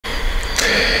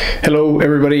Hello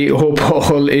everybody, hope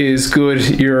all is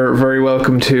good. You're very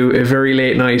welcome to a very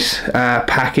late night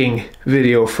packing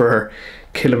video for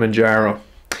Kilimanjaro.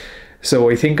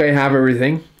 So I think I have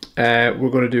everything.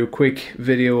 We're going to do a quick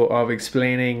video of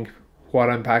explaining what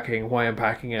I'm packing, why I'm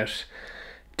packing it,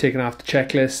 taking off the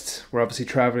checklist. We're obviously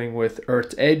traveling with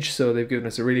Earth's Edge, so they've given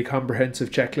us a really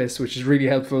comprehensive checklist, which is really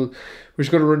helpful. We're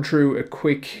just going to run through a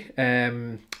quick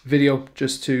video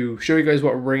just to show you guys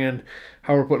what we're bringing,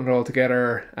 how we're putting it all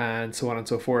together, and so on and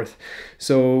so forth.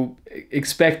 So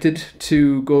expected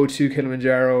to go to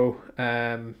Kilimanjaro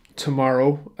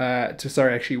tomorrow,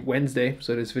 actually Wednesday,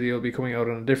 so this video will be coming out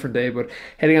on a different day, but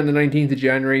heading on the 19th of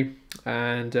January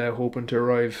and hoping to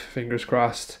arrive, fingers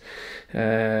crossed,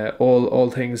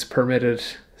 all things permitted,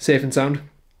 safe and sound,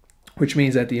 which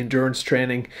means that the endurance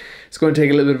training is going to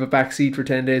take a little bit of a backseat for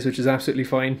 10 days, which is absolutely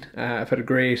fine. I've had a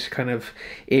great kind of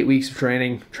 8 weeks of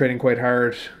training quite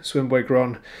hard, swim, bike,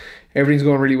 run. Everything's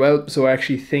going really well, so I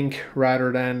actually think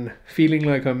rather than feeling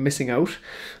like I'm missing out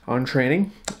on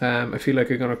training, I feel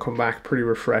like I'm going to come back pretty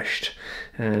refreshed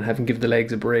and having given the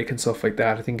legs a break and stuff like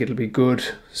that. I think it'll be good.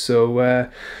 So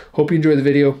hope you enjoy the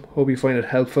video, hope you find it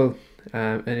helpful.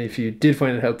 And if you did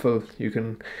find it helpful, you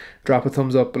can drop a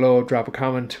thumbs up below, drop a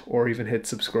comment, or even hit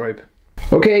subscribe.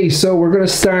 Okay, so we're going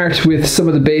to start with some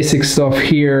of the basic stuff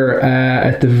here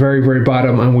at the very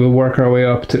bottom, and we'll work our way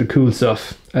up to the cool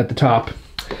stuff at the top.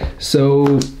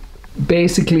 So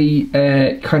basically,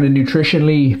 kind of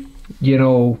nutritionally, you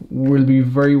know, we'll be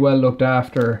very well looked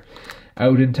after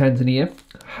out in Tanzania.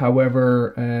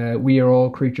 However, we are all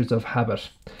creatures of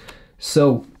habit.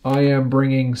 So I am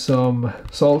bringing some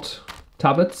salt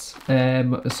tablets,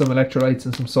 some electrolytes,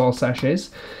 and some salt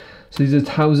sachets. So these are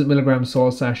 1000 milligram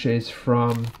salt sachets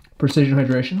from Precision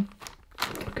Hydration.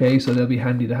 Okay, so they'll be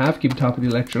handy to have, keep on top of the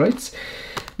electrolytes.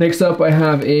 Next up, I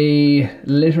have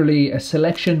literally a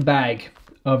selection bag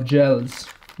of gels,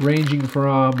 ranging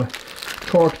from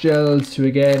torque gels to,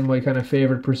 again, my kind of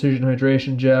favorite Precision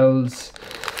Hydration gels,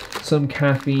 some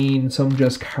caffeine, some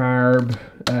just carb.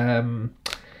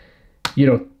 You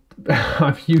know,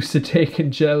 I'm used to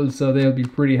taking gels, so they'll be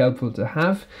pretty helpful to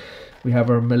have. We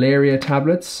have our malaria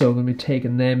tablets, so I'm going to be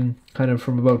taking them kind of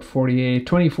from about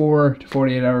 24 to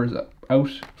 48 hours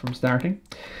out from starting.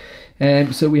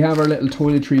 So we have our little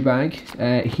toiletry bag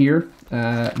here.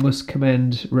 Must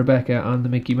commend Rebecca on the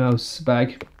Mickey Mouse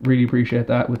bag. Really appreciate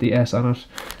that with the S on it.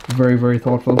 Very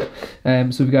thoughtful. So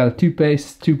we've got a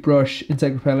toothpaste, toothbrush,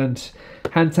 insect repellent,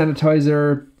 hand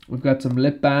sanitizer. We've got some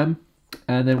lip balm.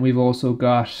 And then we've also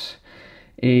got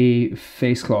a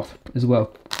face cloth as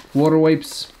well. Water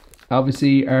wipes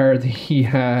obviously are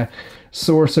the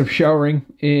source of showering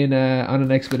in on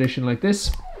an expedition like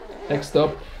this. Next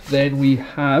up, then we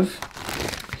have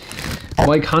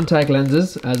my contact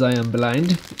lenses, as I am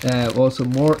blind. Also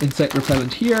more insect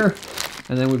repellent here,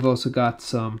 and then we've also got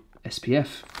some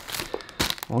SPF.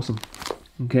 Awesome.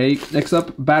 Okay, next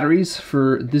up, batteries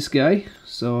for this guy.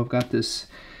 So I've got this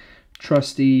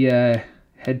trusty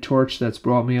head torch that's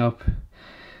brought me up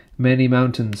many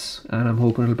mountains, and I'm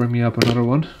hoping it'll bring me up another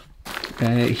one.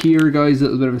 Here, guys, a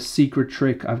little bit of a secret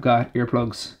trick. I've got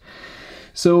earplugs.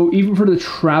 So even for the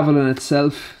travel in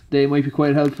itself, they might be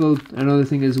quite helpful. Another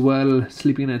thing as well,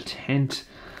 sleeping in a tent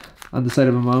on the side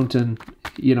of a mountain,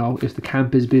 you know, if the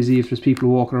camp is busy, if there's people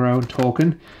walking around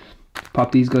talking,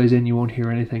 pop these guys in, you won't hear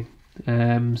anything.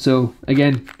 So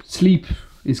again, sleep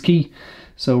is key.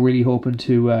 So really hoping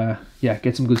to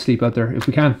get some good sleep out there if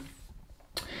we can.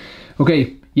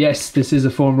 Okay, yes, this is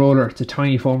a foam roller. It's a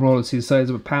tiny foam roller. See the size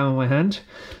of a palm in my hand.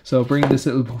 So bringing this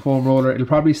little foam roller, it'll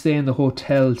probably stay in the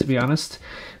hotel, to be honest.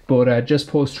 But just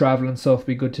post travel and stuff,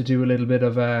 be good to do a little bit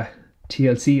of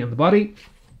TLC on the body.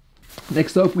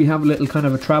 Next up, we have a little kind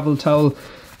of a travel towel.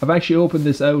 I've actually opened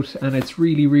this out, and it's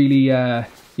really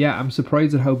I'm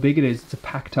surprised at how big it is. It's a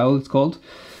pack towel, it's called.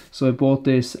 So I bought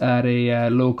this at a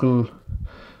local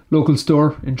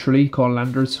store in Tralee called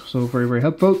Landers, so very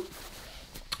helpful.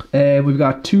 We've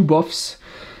got 2 buffs.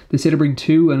 They say to bring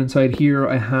 2, and inside here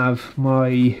I have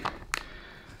my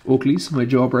Oakleys, my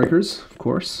jawbreakers, of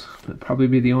course. I'd probably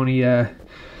be the only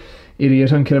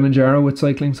idiot on Kilimanjaro with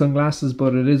cycling sunglasses,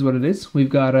 but it is what it is. We've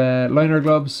got liner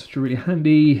gloves, which are really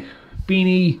handy,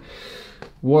 beanie,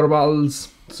 water bottles.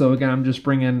 So again, I'm just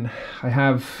bringing, I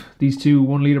have these 2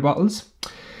 1 litre bottles.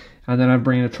 And then I'm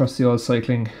bringing a trusty old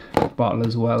cycling bottle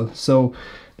as well. So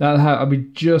I'll be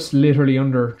just literally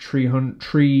under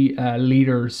 3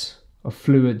 litres of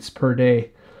fluids per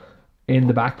day in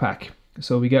the backpack.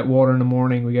 So we get water in the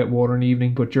morning, we get water in the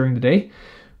evening, but during the day,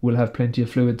 we'll have plenty of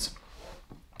fluids.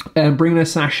 And bringing a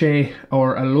sachet,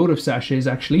 or a load of sachets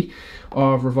actually,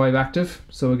 of Revive Active.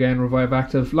 So again, Revive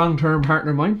Active, long-term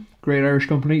partner of mine. great Irish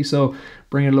company. So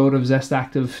bring a load of Zest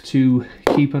Active to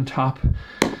keep on top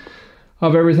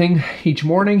of everything each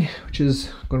morning, which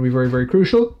is going to be very, very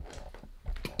crucial.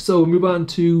 So we'll move on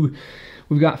to,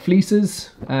 we've got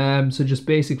fleeces. So just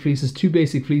basic fleeces, 2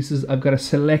 basic fleeces. I've got a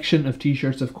selection of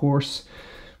t-shirts, of course.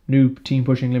 New Team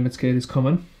Pushing Limits kit is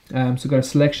coming. So I've got a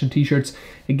selection of t-shirts.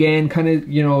 Again, kind of,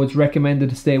 you know, it's recommended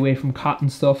to stay away from cotton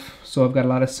stuff. So I've got a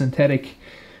lot of synthetic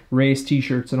race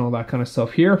t-shirts and all that kind of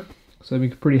stuff here. So it'll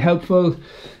be pretty helpful.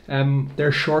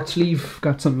 They're short sleeve,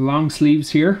 got some long sleeves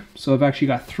here. So I've actually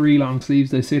got 3 long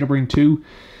sleeves. They say to bring 2.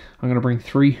 I'm gonna bring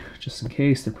 3 just in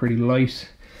case. They're pretty light.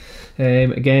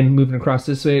 Again, moving across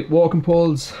this way, walking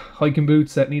poles, hiking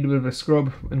boots that need a bit of a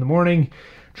scrub in the morning,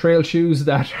 trail shoes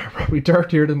that are probably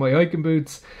dirtier than my hiking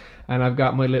boots. And I've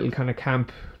got my little kind of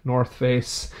camp North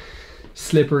Face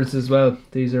slippers as well.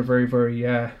 These are very,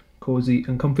 very cozy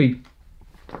and comfy.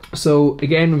 So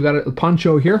again, we've got a little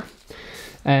poncho here.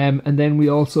 And then we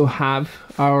also have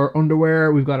our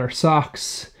underwear. We've got our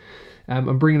socks.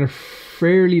 I'm bringing a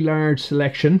fairly large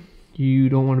selection. You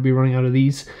don't want to be running out of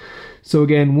these. So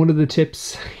again, one of the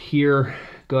tips here,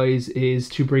 guys, is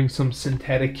to bring some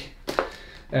synthetic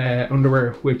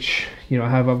underwear, which, you know, I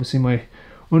have obviously my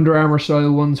Under Armour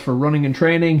style ones for running and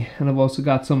training, and I've also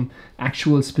got some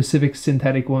actual specific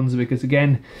synthetic ones because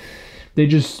again, they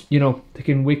just, you know, they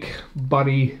can wick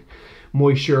body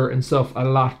moisture and stuff a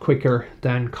lot quicker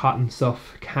than cotton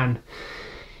stuff can.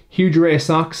 Huge array of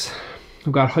socks.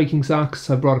 I've got hiking socks.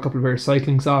 I've brought a couple of pairs of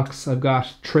cycling socks. I've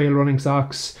got trail running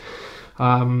socks.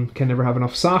 Can never have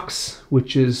enough socks,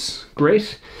 which is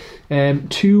great.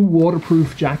 2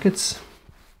 waterproof jackets.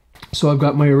 So I've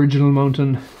got my original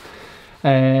mountain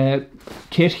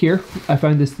kit here. I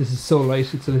found this is so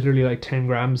light, it's literally like 10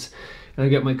 grams. And I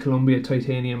get my Columbia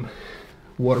titanium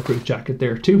waterproof jacket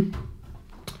there too.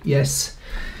 Yes,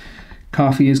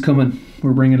 coffee is coming.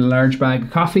 We're bringing a large bag of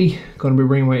coffee. Going to be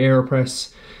bringing my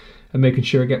AeroPress and making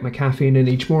sure I get my caffeine in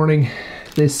each morning.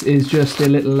 This is just a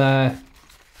little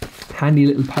handy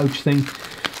little pouch thing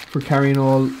for carrying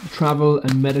all travel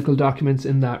and medical documents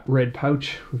in that red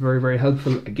pouch. Very, very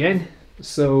helpful again.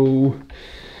 So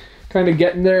kind of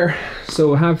getting there.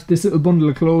 So I have this little bundle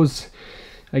of clothes.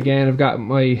 Again, I've got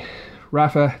my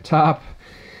Rafa top,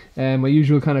 my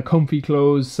usual kind of comfy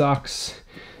clothes, socks,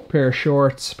 pair of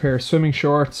shorts, pair of swimming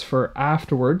shorts for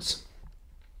afterwards,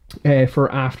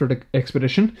 for after the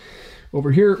expedition.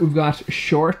 Over here we've got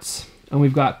shorts and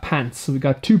we've got pants. So we've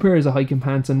got 2 pairs of hiking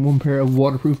pants and 1 pair of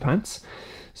waterproof pants.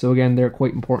 So again, they're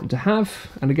quite important to have.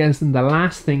 And again, then the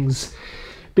last things,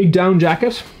 big down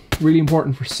jacket, really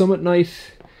important for summit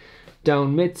night.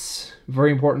 Down mitts,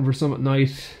 very important for summit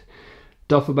night.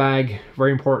 Duffel bag,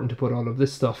 very important to put all of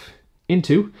this stuff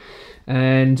into.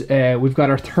 And we've got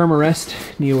our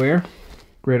Thermarest Neo Air,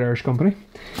 great Irish company.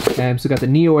 So we've got the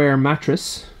Neo Air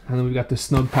mattress, and then we've got the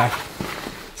Snug Pack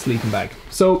sleeping bag.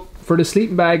 So for the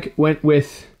sleeping bag, went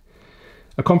with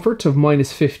a comfort of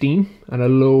 -15 and a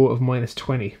low of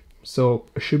 -20. So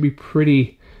it should be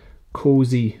pretty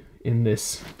cozy in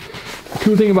this. The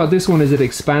cool thing about this one is it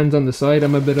expands on the side.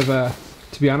 I'm a bit of a,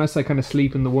 to be honest, I kind of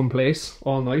sleep in the one place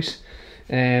all night.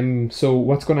 So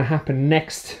what's going to happen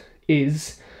next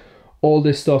is all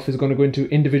this stuff is going to go into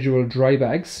individual dry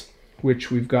bags,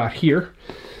 which we've got here.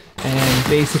 And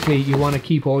basically you want to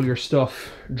keep all your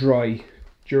stuff dry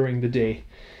during the day.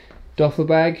 Duffel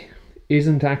bag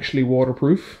isn't actually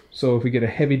waterproof. So if we get a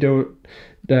heavy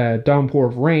downpour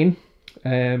of rain,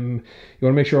 you want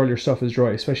to make sure all your stuff is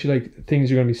dry, especially like things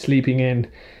you're going to be sleeping in,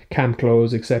 camp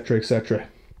clothes, etc, etc.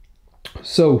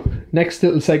 So next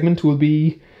little segment will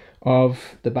be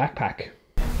of the backpack.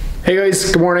 Hey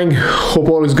guys, good morning, hope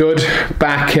all is good.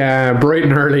 Back bright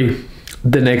and early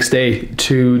the next day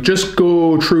to just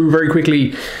go through very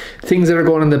quickly things that are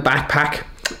going in the backpack.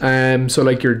 So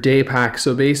like your day pack.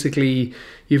 So basically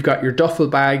you've got your duffel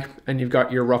bag and you've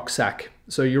got your rucksack.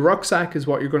 So your rucksack is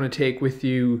what you're going to take with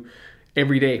you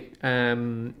every day.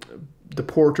 The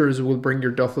porters will bring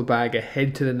your duffel bag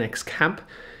ahead to the next camp,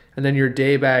 and then your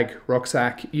day bag,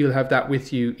 rucksack, you'll have that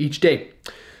with you each day.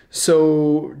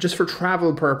 So just for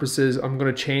travel purposes, I'm going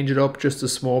to change it up just a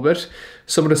small bit.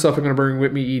 Some of the stuff I'm going to bring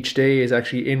with me each day is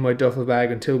actually in my duffel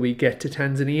bag until we get to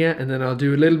Tanzania, and then I'll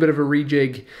do a little bit of a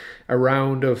rejig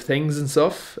around of things and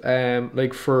stuff.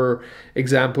 Like for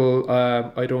example,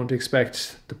 I don't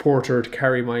expect the porter to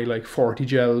carry my like 40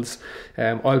 gels.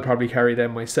 I'll probably carry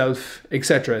them myself,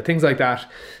 etc. Things like that.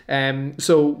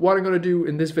 So what I'm going to do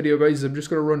in this video, guys, is I'm just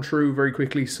going to run through very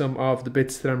quickly some of the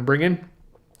bits that I'm bringing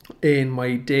in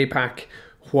my day pack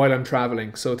while I'm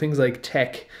traveling. So things like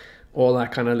tech, all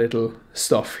that kind of little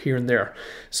stuff here and there.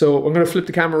 So I'm going to flip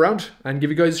the camera around and give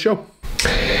you guys a show.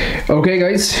 Okay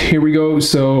guys, here we go.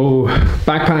 So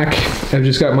backpack, I've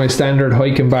just got my standard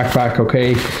hiking backpack,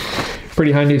 okay.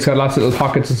 Pretty handy, it's got lots of little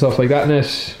pockets and stuff like that in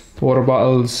it. Water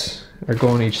bottles are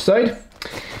going each side.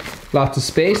 Lots of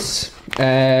space.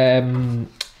 That's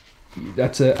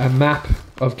a map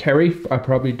of Kerry. I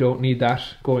probably don't need that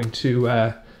going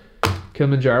to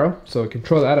Kilimanjaro, so I can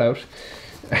throw that out.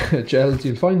 Gels,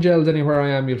 you'll find gels anywhere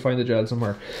I am, you'll find the gel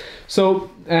somewhere. So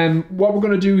what we're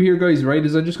going to do here guys, right,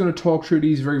 is I'm just going to talk through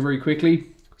these very quickly.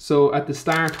 So at the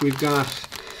start we've got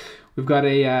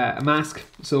a mask,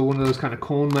 so one of those kind of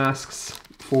cone masks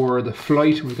for the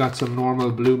flight. We've got some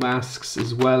normal blue masks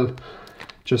as well,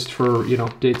 just for, you know,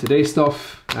 day-to-day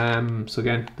stuff. So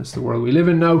again, that's the world we live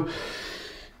in now.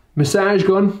 Massage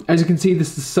gun, as you can see, this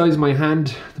is the size of my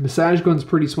hand. The massage gun's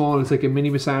pretty small, it's like a mini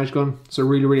massage gun, so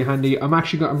really handy. I'm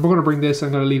going to bring this,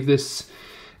 I'm going to leave this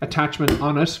attachment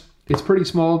on it. It's pretty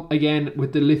small. Again,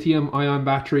 with the lithium ion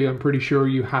battery, I'm pretty sure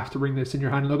you have to bring this in your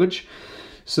hand luggage.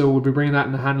 So we'll be bringing that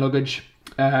in the hand luggage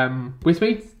with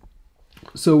me.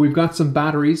 So we've got some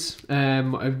batteries.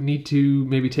 I need to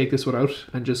maybe take this one out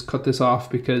and just cut this off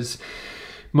because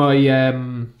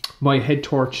my head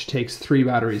torch takes 3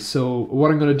 batteries. So what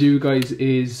I'm going to do guys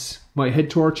is my head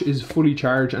torch is fully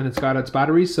charged and it's got its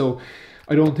batteries, so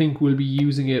I don't think we'll be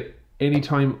using it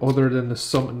anytime other than the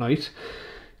summit night.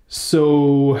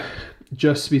 So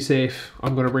just to be safe,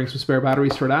 I'm going to bring some spare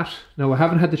batteries for that. Now I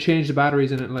haven't had to change the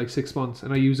batteries in it in like 6 months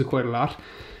and I use it quite a lot,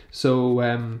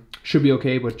 so should be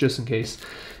okay, but just in case.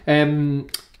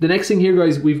 The next thing here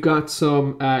guys, we've got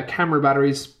some camera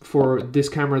batteries for this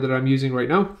camera that I'm using right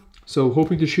now. So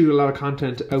hoping to shoot a lot of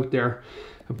content out there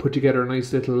and put together a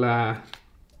nice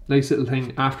little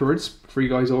thing afterwards for you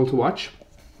guys all to watch.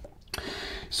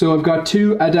 So I've got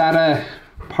 2 Adata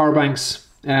power banks.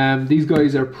 These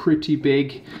guys are pretty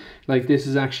big. Like, this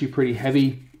is actually pretty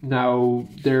heavy. Now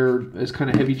they're as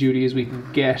kind of heavy duty as we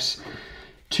can get.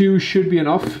 2 should be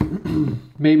enough.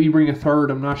 Maybe bring a 3rd,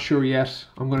 I'm not sure yet.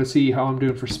 I'm going to see how I'm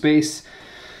doing for space.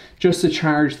 Just to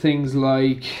charge things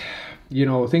like, you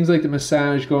know, things like the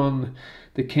massage gun,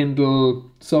 the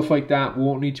Kindle, stuff like that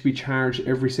won't need to be charged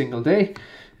every single day.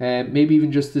 Maybe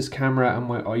even just this camera and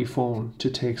my iPhone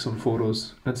to take some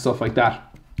photos and stuff like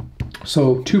that.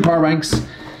 So 2 power banks.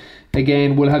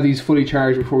 Again, we'll have these fully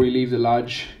charged before we leave the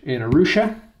lodge in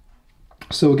Arusha.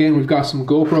 So again, we've got some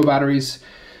GoPro batteries.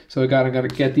 So I gotta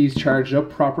get these charged up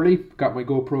properly. Got my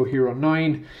GoPro Hero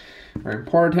 9, very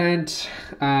important.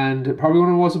 And probably one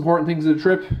of the most important things of the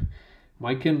trip,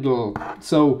 my Kindle.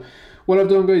 So what I've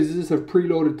done guys is I've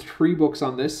preloaded 3 books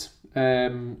on this.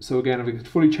 So again, I've got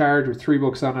fully charged with 3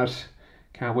 books on it.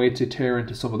 Can't wait to tear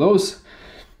into some of those.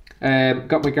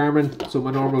 Got my Garmin, so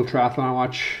my normal triathlon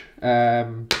watch.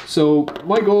 So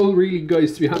my goal really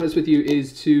guys, to be honest with you,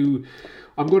 is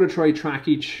I'm going to try track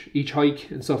each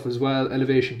hike and stuff as well,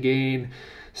 elevation gain,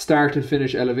 start and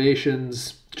finish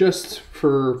elevations, just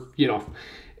for, you know,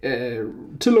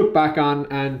 to look back on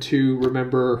and to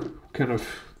remember kind of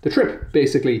the trip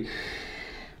basically.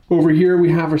 Over here we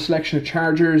have our selection of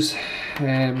chargers,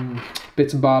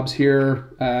 bits and bobs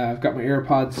here. I've got my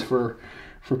AirPods for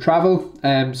travel,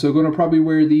 so I'm going to probably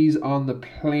wear these on the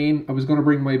plane. I was going to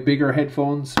bring my bigger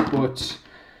headphones, but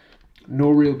no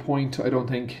real point, I don't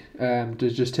think, to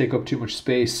just take up too much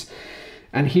space.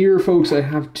 And here folks, I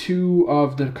have 2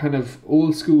 of the kind of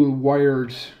old school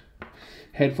wired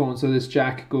headphones, so this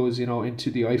jack goes, you know, into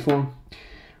the iPhone.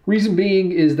 Reason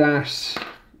being is that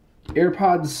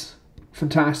AirPods,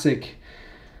 fantastic,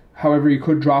 however you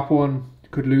could drop one, you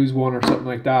could lose one or something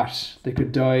like that. They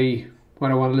could die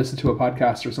when I want to listen to a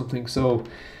podcast or something. So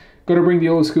gotta bring the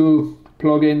old school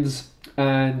plugins,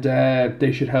 and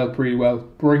they should help really well.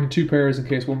 Bring 2 pairs in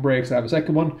case one breaks. I have a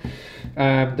second one.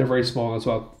 They're very small as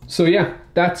well. So yeah,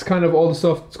 that's kind of all the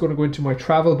stuff that's going to go into my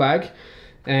travel bag.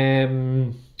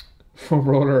 Foam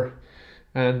roller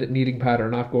and kneading pad are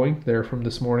not going. They're from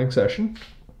this morning session.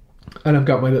 And I've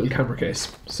got my little camera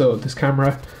case. So this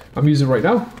camera I'm using right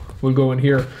now will go in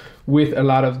here with a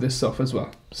lot of this stuff as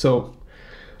well. So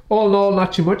all in all,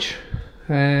 not too much.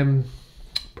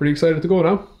 Pretty excited to go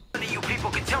now. You people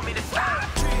can tell me to stop.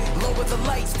 Lower the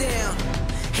lights down.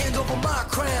 Hand over my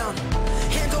crown.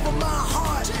 Hand over my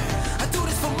heart. I do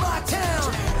this for my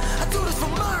town. I do this for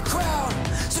my crowd.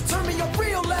 So turn me up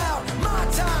real loud. My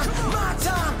time, my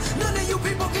time.